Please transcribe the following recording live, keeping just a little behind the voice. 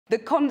The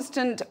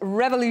constant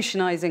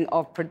revolutionising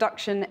of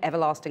production,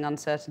 everlasting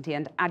uncertainty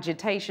and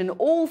agitation,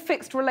 all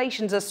fixed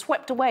relations are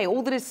swept away,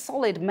 all that is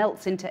solid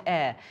melts into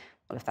air.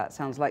 Well, if that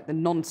sounds like the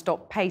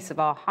non-stop pace of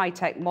our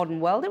high-tech modern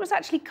world, it was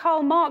actually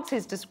Karl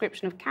Marx's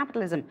description of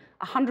capitalism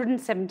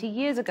 170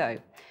 years ago.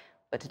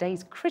 But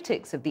today's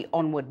critics of the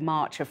onward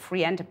march of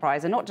free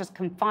enterprise are not just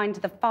confined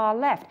to the far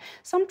left.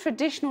 Some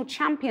traditional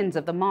champions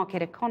of the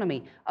market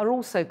economy are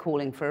also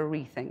calling for a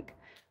rethink.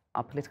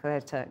 Our political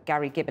editor,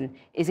 Gary Gibbon,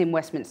 is in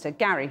Westminster.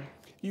 Gary.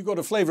 You got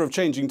a flavour of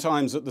changing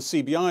times at the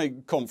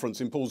CBI conference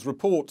in Paul's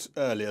report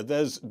earlier.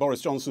 There's Boris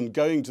Johnson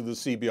going to the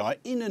CBI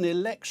in an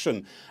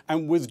election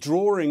and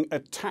withdrawing a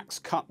tax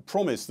cut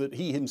promise that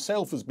he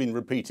himself has been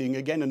repeating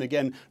again and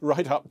again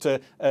right up to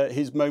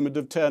his moment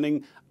of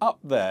turning up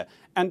there.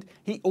 And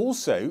he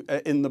also,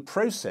 in the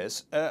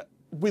process,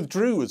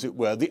 withdrew, as it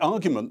were, the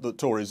argument that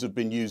Tories have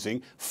been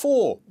using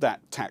for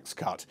that tax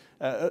cut.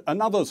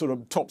 Another sort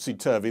of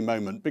topsy-turvy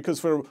moment, because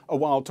for a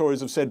while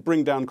Tories have said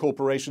bring down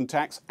corporation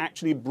tax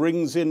actually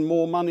brings in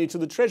more money to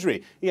the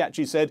Treasury. He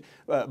actually said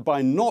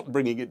by not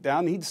bringing it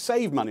down, he'd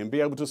save money and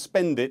be able to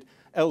spend it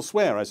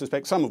elsewhere. I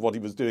suspect some of what he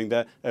was doing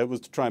there was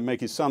to try and make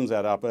his sums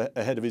add up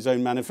ahead of his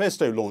own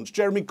manifesto launch.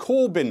 Jeremy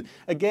Corbyn,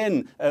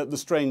 again, the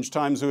strange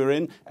times we were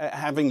in,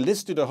 having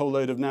listed a whole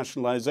load of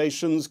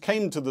nationalisations,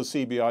 came to the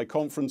CBI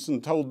conference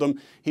and told them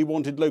he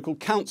wanted local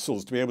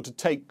councils to be able to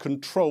take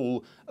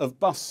control of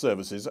bus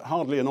services.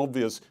 Hardly an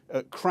obvious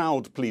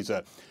crowd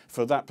pleaser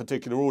for that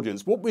particular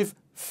audience. What we've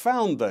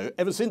found, though,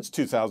 ever since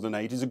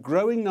 2008 is a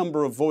growing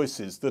number of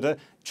voices that are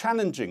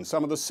challenging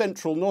some of the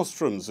central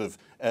nostrums of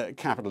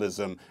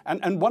capitalism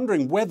and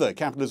wondering whether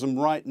capitalism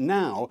right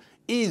now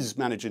is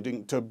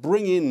managing to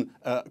bring in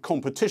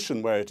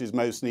competition where it is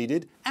most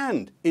needed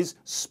and is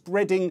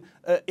spreading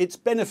its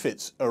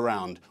benefits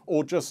around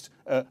or just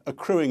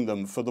accruing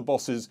them for the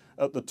bosses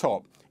at the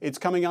top. It's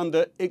coming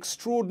under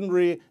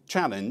extraordinary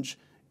challenge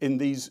in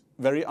these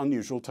very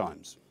unusual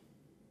times.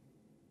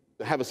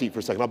 Have a seat for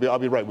a second. I'll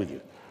be right with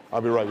you.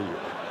 I'll be right with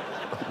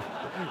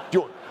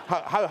you.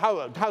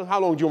 How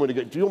long do you want me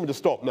to get? Do you want me to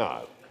stop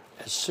now?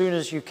 As soon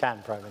as you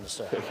can, Prime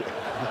Minister.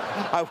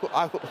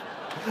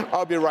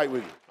 I'll be right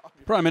with you.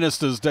 Prime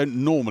Ministers don't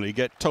normally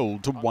get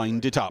told to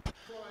wind it up.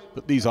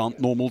 But these aren't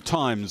normal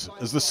times,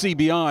 as the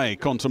CBI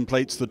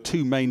contemplates the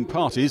two main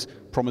parties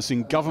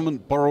promising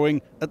government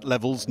borrowing at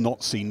levels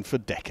not seen for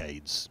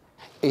decades.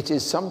 It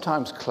is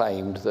sometimes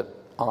claimed that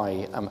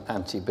I am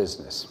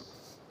anti-business.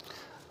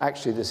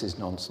 Actually, this is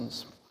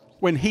nonsense.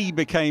 When he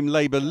became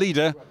Labour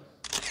leader,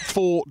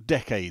 4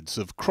 decades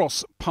of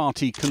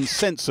cross-party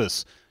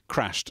consensus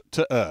crashed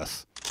to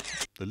earth.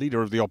 The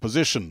leader of the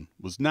opposition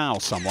was now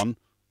someone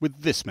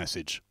with this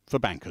message for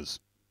bankers.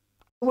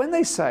 When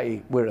they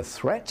say we're a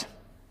threat,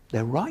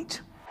 they're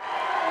right.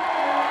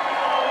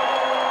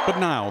 But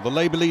now the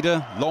Labour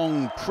leader,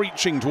 long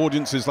preaching to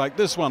audiences like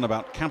this one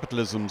about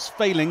capitalism's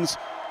failings,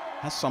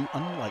 has some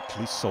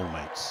unlikely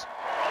soulmates.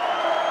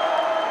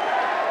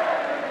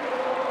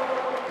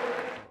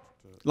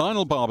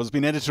 Lionel Barber's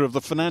been editor of the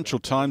Financial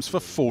Times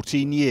for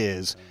 14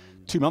 years.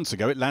 2 months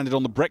ago, it landed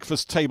on the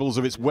breakfast tables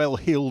of its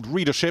well-heeled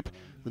readership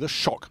with a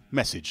shock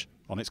message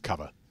on its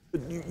cover.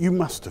 You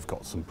must have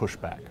got some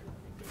pushback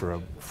for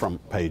a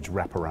front-page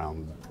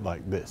wraparound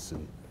like this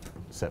in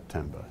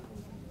September.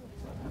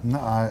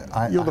 No,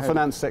 You're the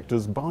finance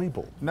sector's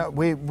Bible. No,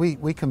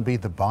 we can be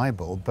the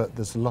Bible, but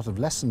there's a lot of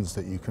lessons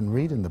that you can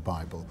read in the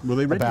Bible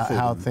about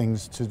how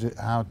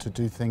to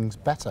do things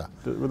better.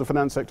 Were the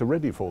finance sector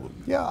ready for them?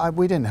 Yeah,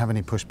 we didn't have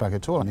any pushback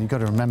at all. And you've got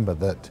to remember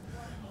that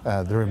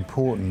there are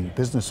important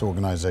business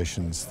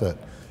organisations that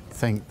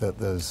think that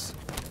there's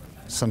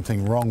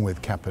something wrong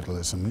with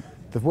capitalism.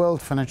 The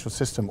world financial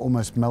system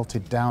almost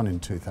melted down in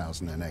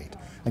 2008.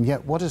 And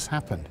yet what has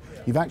happened?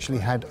 You've actually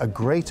had a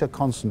greater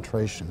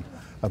concentration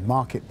of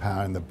market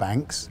power in the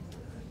banks.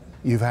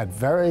 You've had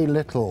very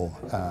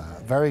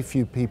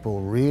few people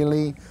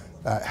really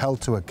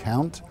held to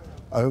account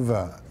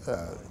over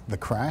the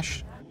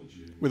crash.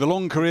 With a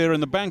long career in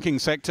the banking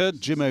sector,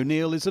 Jim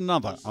O'Neill is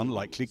another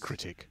unlikely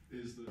critic.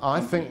 I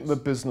think the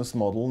business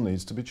model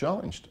needs to be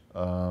challenged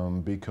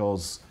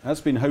because... That's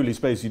been holy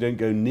space you don't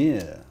go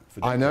near.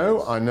 I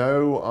know,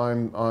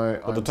 I'm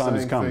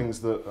saying come.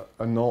 things that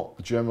are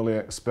not generally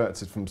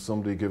expected from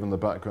somebody given the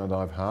background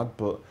I've had,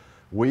 but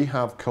we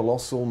have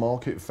colossal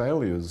market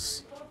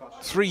failures.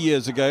 3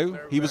 years ago,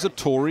 he was a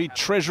Tory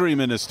Treasury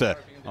Minister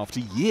after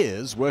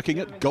years working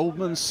at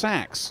Goldman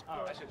Sachs.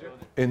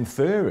 In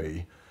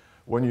theory,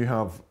 when you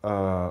have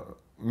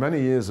many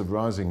years of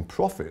rising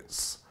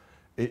profits,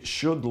 it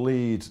should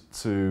lead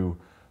to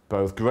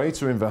both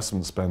greater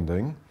investment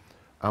spending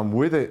and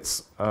with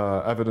it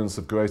evidence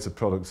of greater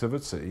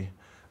productivity,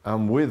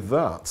 and with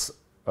that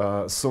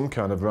some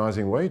kind of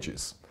rising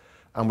wages.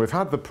 And we've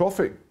had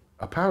the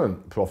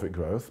apparent profit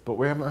growth, but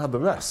we haven't had the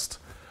rest.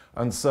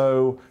 And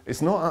so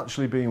it's not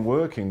actually been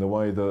working the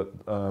way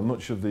that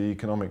much of the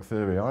economic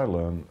theory I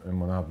learned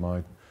when I had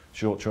my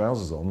short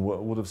trousers on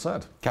would have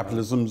said.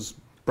 Capitalism's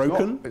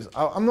broken?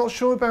 I'm not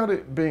sure about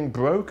it being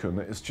broken,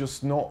 it's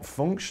just not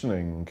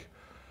functioning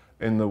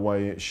in the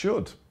way it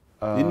should.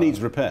 It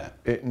needs repair.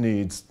 It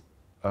needs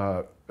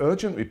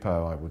urgent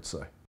repair, I would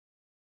say.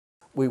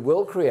 We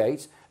will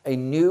create a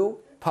new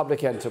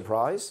public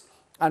enterprise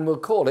and we'll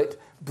call it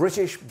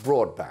British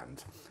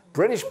Broadband.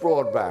 British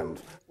Broadband.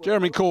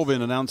 Jeremy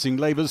Corbyn announcing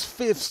Labour's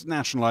fifth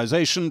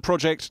nationalisation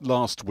project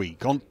last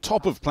week, on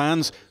top of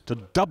plans to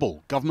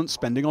double government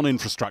spending on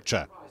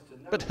infrastructure.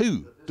 But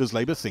who does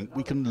Labour think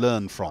we can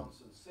learn from?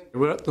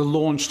 We're at the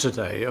launch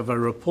today of a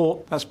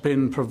report that's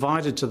been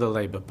provided to the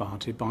Labour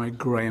Party by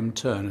Graham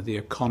Turner, the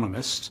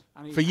economist.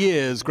 For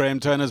years, Graham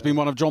Turner has been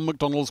one of John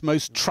McDonnell's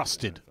most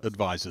trusted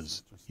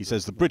advisers. He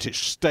says the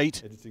British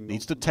state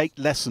needs to take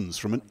lessons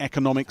from an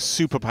economic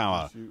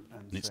superpower, and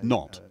it's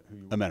not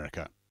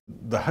America.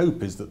 The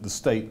hope is that the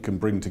state can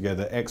bring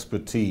together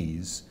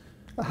expertise.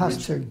 It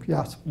has to,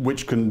 yes.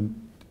 Which can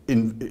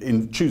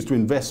choose to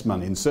invest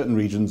money in certain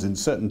regions, in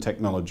certain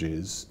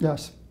technologies.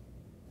 Yes.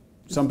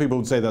 Some people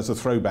would say that's a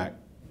throwback.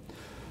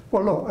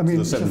 Well, look, I mean,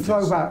 it's a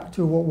throwback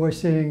to what we're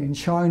seeing in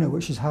China,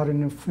 which has had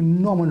a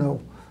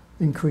phenomenal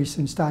increase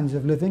in standards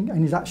of living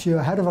and is actually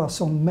ahead of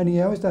us on many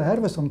areas. They're ahead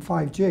of us on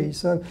 5G.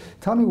 So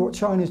tell me what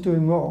China's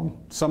doing wrong.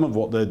 Some of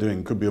what they're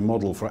doing could be a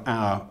model for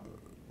our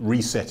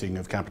resetting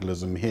of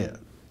capitalism here.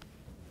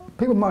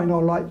 People might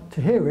not like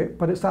to hear it,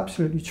 but it's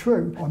absolutely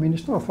true. I mean,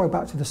 it's not a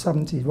throwback to the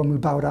 70s when we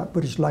bailed out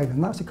British Labour,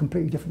 and that's a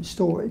completely different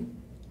story.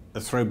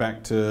 A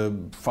throwback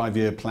to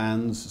 5-year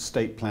plans,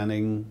 state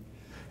planning?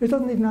 It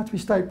doesn't even have to be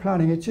state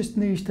planning, it just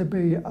needs to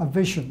be a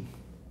vision.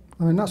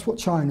 I mean, that's what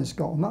China's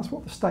got, and that's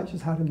what the States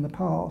has had in the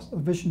past, a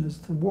vision as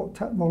to what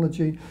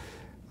technology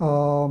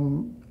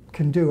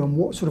can do and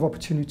what sort of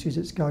opportunities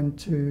it's going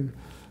to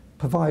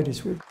provide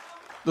us with.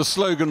 The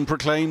slogan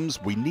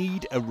proclaims, we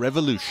need a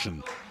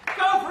revolution.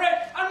 Go for it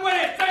and win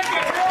it, thank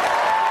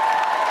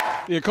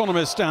you! The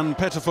economist Anne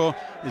Pettifor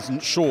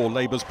isn't sure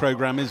Labour's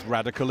programme is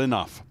radical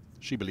enough.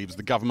 She believes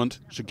the government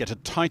should get a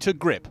tighter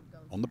grip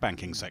on the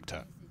banking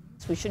sector.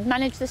 We should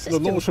manage the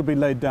system. The law should be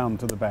laid down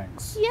to the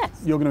banks. Yes.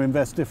 You're going to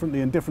invest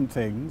differently in different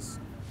things.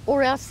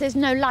 Or else there's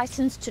no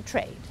licence to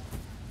trade.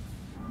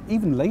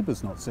 Even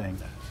Labour's not saying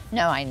that.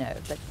 No, I know,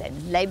 but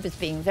then Labour's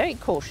being very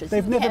cautious.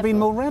 They've never been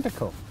more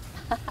radical.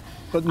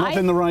 But not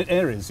in the right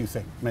areas, you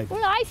think, maybe?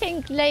 Well, I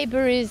think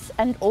Labour is,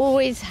 and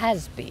always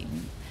has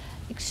been,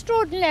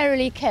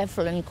 extraordinarily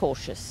careful and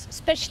cautious,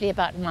 especially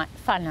about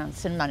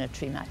finance and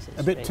monetary matters.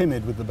 A bit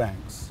timid with the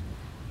banks.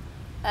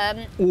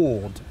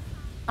 Awed.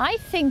 I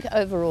think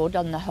overawed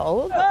on the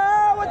whole.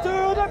 Power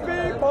to the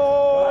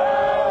people!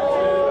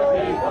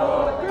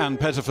 Anne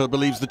Pettifor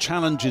believes the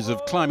challenges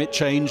of climate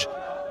change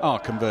are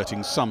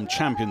converting some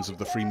champions of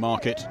the free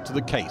market to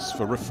the case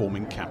for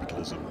reforming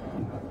capitalism.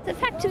 The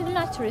fact of the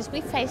matter is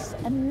we face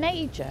a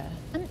major,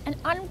 an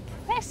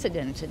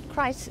unprecedented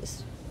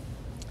crisis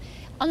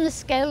on the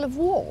scale of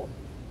war,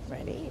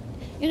 really.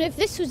 You know, if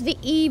this was the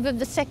eve of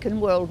the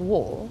Second World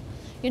War,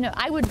 you know,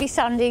 I would be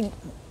sounding,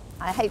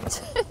 I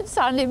hate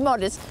sounding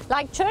modest,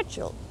 like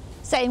Churchill,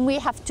 saying we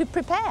have to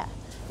prepare.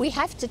 We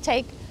have to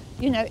take,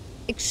 you know,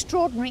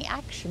 extraordinary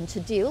action to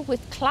deal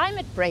with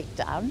climate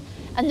breakdown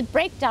and the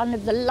breakdown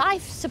of the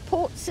life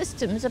support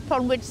systems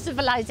upon which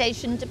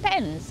civilization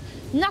depends.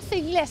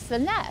 Nothing less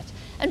than that.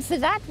 And for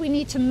that, we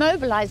need to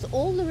mobilize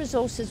all the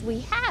resources we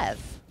have.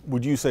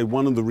 Would you say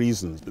one of the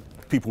reasons that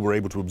people were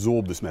able to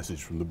absorb this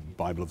message from the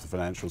Bible of the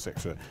financial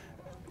sector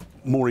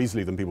more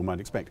easily than people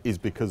might expect is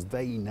because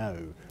they know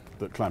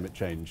that climate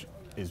change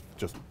is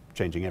just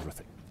changing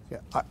everything? Yeah,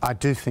 I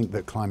do think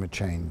that climate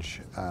change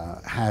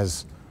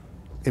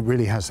it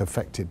really has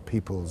affected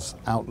people's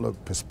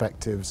outlook,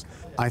 perspectives.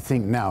 I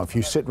think now, if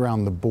you sit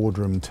around the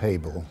boardroom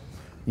table,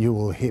 you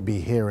will be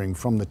hearing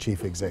from the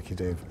chief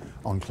executive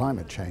on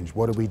climate change.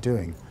 What are we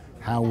doing?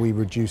 How are we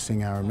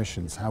reducing our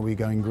emissions? How are we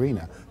going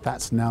greener?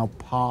 That's now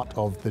part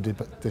of the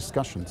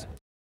discussions.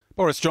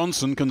 Boris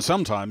Johnson can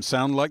sometimes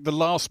sound like the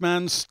last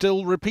man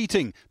still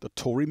repeating the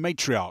Tory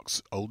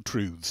matriarch's old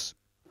truths.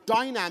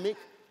 Dynamic,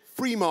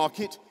 free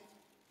market,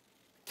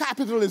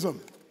 capitalism.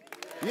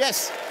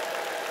 Yes.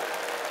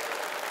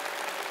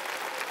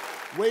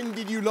 When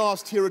did you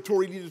last hear a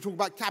Tory leader talk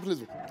about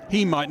capitalism?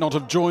 He might not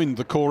have joined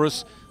the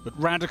chorus, but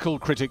radical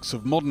critics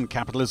of modern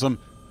capitalism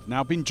have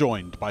now been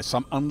joined by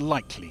some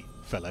unlikely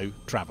fellow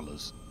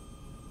travellers.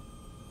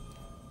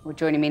 Well,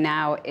 joining me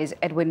now is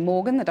Edwin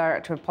Morgan, the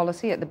Director of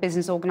Policy at the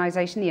business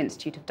organisation, the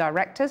Institute of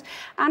Directors,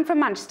 and from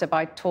Manchester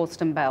by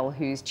Torsten Bell,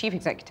 who's Chief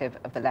Executive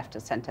of the Left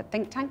of Centre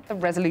think tank, the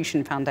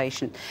Resolution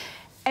Foundation.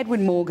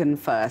 Edwin Morgan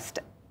first.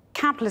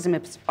 Capitalism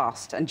is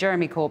bust, and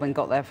Jeremy Corbyn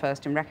got there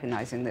first in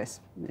recognising this.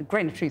 A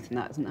grain of truth in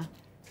that, isn't there?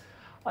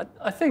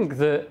 I think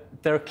that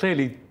there are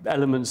clearly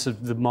elements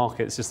of the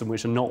market system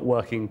which are not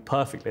working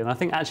perfectly, and I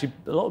think actually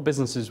a lot of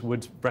businesses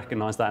would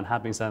recognise that and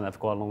have been saying that for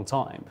quite a long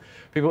time.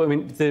 People, I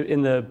mean,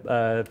 in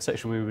the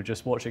section we were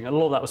just watching, a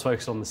lot of that was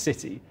focused on the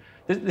city.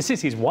 the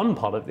city is one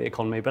part of the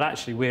economy, but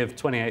actually we have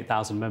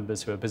 28,000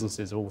 members who are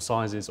businesses of all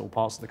sizes, all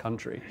parts of the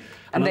country.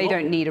 And they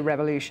don't need a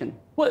revolution.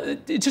 Well,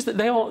 it's just that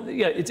they are.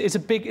 Yeah, it's a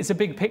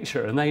big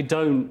picture, and they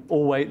don't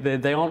always.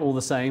 They aren't all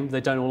the same. They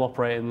don't all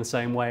operate in the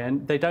same way,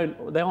 and they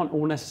aren't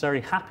all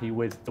necessarily happy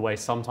with the way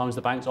sometimes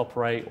the banks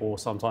operate, or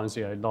sometimes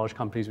large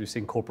companies. We've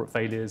seen corporate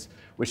failures,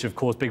 which have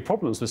caused big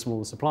problems for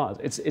smaller suppliers.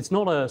 It's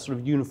not a sort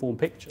of uniform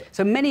picture.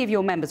 So many of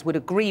your members would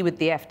agree with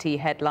the FT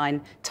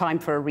headline, "Time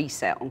for a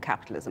reset on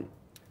capitalism."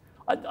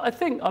 I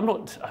think I'm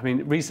not. I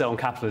mean, reset on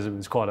capitalism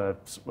is quite a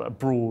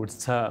broad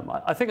term.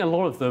 I think a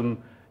lot of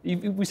them.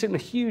 We've seen a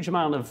huge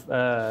amount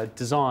of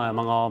desire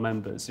among our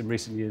members in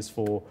recent years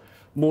for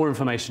more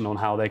information on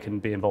how they can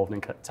be involved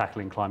in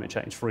tackling climate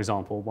change. For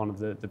example, one of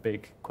the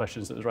big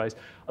questions that was raised.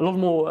 A lot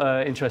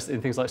more interest in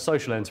things like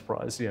social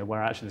enterprise,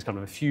 where actually there's kind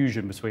of a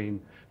fusion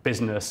between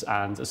business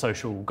and a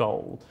social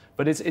goal.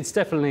 But it's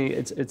definitely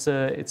it's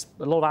a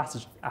lot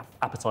of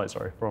appetite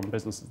from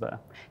businesses there.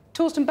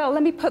 Torsten Bell,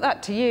 let me put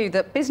that to you,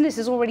 that business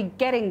is already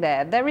getting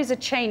there. There is a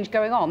change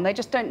going on. They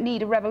just don't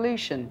need a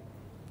revolution.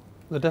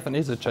 There definitely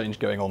is a change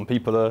going on.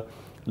 People are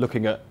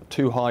looking at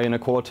too high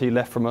inequality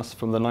left from us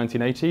from the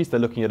 1980s. They're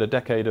looking at a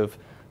decade of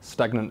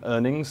stagnant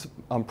earnings,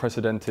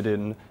 unprecedented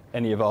in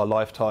any of our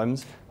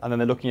lifetimes. And then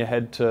they're looking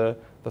ahead to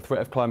the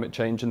threat of climate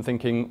change and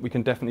thinking we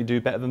can definitely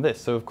do better than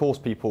this. So of course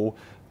people,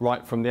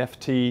 right from the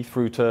FT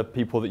through to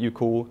people that you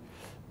call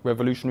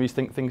revolutionaries,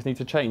 think things need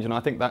to change. And I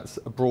think that's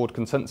a broad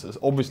consensus.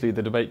 Obviously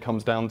the debate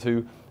comes down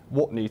to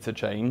what needs to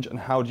change and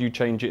how do you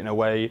change it in a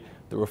way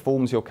that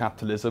reforms your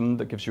capitalism,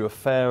 that gives you a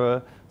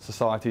fairer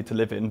society to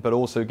live in, but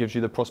also gives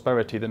you the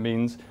prosperity that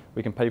means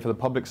we can pay for the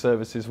public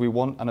services we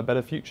want and a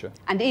better future.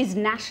 And is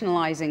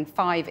nationalising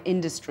 5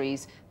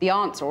 industries the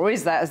answer, or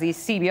is that, as the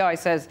CBI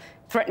says,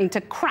 threatening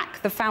to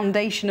crack the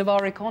foundation of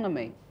our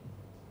economy?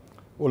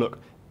 Well, look,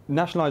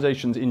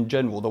 nationalisations in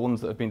general, the ones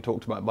that have been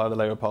talked about by the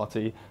Labour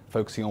Party,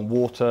 focusing on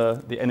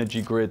water, the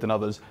energy grid and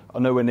others,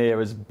 are nowhere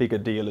near as big a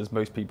deal as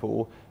most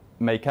people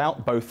make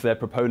out, both their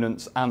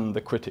proponents and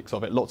the critics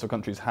of it. Lots of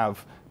countries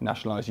have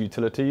nationalised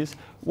utilities.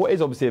 What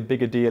is obviously a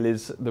bigger deal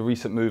is the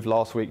recent move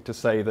last week to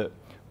say that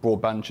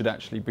broadband should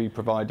actually be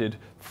provided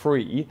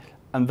free.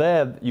 And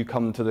there you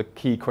come to the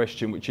key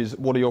question, which is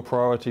what are your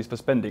priorities for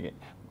spending it?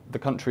 The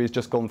country has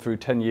just gone through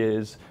 10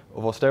 years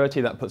of austerity.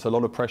 That puts a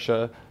lot of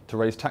pressure to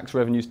raise tax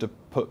revenues to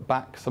put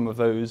back some of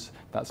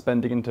that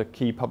spending into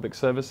key public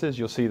services.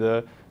 You'll see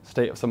the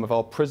state of some of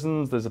our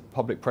prisons. There's a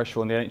public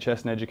pressure on the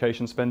NHS and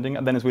education spending.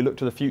 And then as we look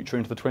to the future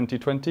into the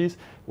 2020s,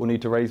 we'll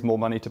need to raise more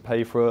money to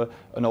pay for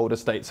an older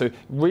state. So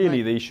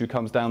really the issue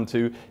comes down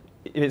to,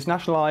 if it's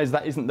nationalised,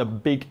 that isn't the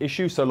big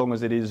issue so long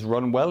as it is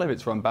run well. If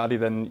it's run badly,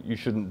 then you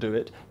shouldn't do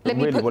it. But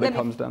really what it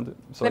comes down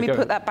to... Let me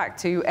put that back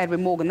to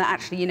Edwin Morgan, that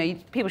actually,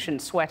 people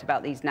shouldn't sweat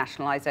about these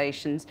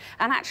nationalisations,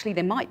 and actually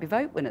they might be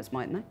vote winners,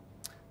 mightn't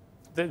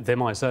they? They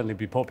might certainly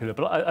be popular,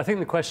 but I think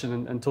the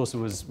question, and Torsten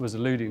was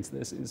alluding to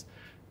this, is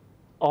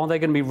are they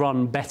going to be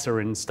run better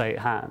in state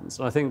hands?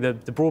 And I think the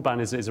broadband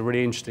is a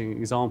really interesting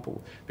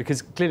example,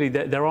 because clearly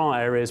there are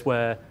areas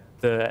where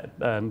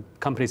the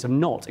companies have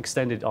not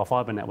extended our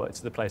fibre network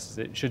to the places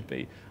it should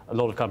be. A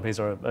lot of countries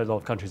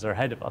are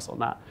ahead of us on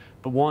that.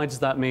 But why does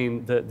that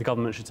mean that the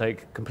government should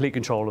take complete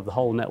control of the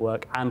whole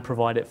network and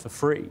provide it for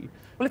free?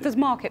 Well, if there's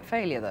market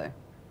failure, though.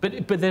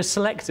 But there's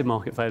selective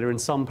market failure in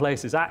some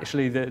places.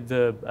 Actually,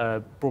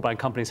 the broadband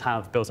companies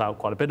have built out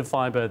quite a bit of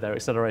fibre. They're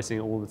accelerating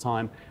it all the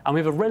time. And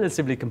we have a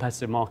relatively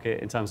competitive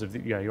market in terms of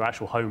your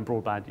actual home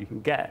broadband you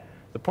can get.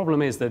 The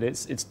problem is that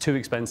it's too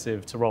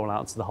expensive to roll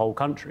out to the whole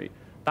country.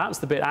 That's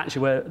the bit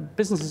actually where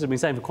businesses have been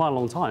saying for quite a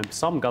long time,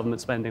 some government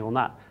spending on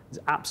that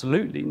is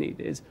absolutely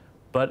needed,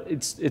 but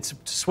it's to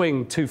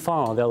swing too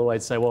far the other way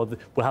to say, well,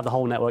 we'll have the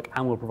whole network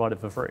and we'll provide it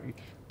for free.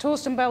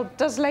 Torsten Bell,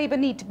 does Labour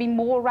need to be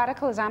more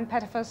radical, as Anne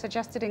Pettifer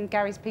suggested in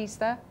Gary's piece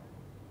there?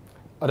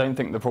 I don't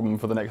think the problem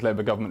for the next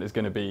Labour government is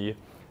going to be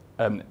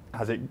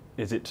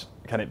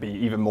can it be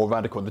even more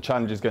radical? The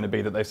challenge is going to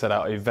be that they set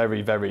out a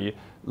very, very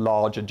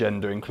large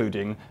agenda,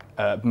 including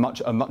a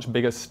much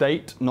bigger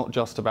state, not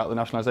just about the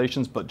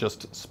nationalisations, but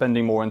just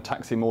spending more and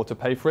taxing more to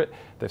pay for it.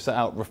 They've set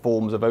out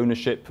reforms of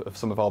ownership of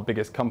some of our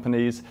biggest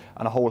companies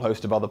and a whole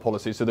host of other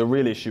policies. So the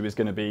real issue is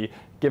going to be,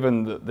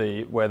 given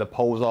that where the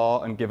polls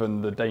are and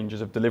given the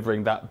dangers of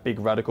delivering that big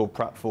radical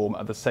platform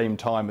at the same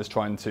time as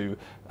trying to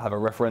have a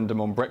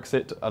referendum on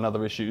Brexit and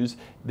other issues,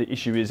 the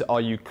issue is,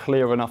 are you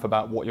clear enough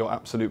about what your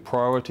absolute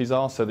priorities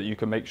are so that you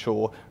can make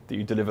sure that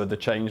you deliver the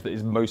change that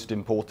is most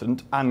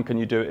important, and can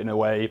you do it in a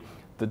way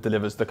that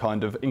delivers the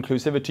kind of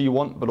inclusivity you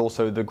want, but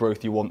also the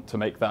growth you want to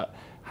make that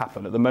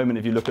happen. At the moment,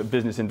 if you look at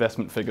business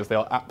investment figures, they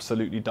are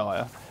absolutely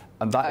dire,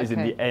 and that is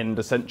in the end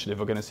essentially if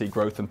we're going to see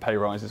growth and pay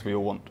rises we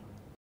all want.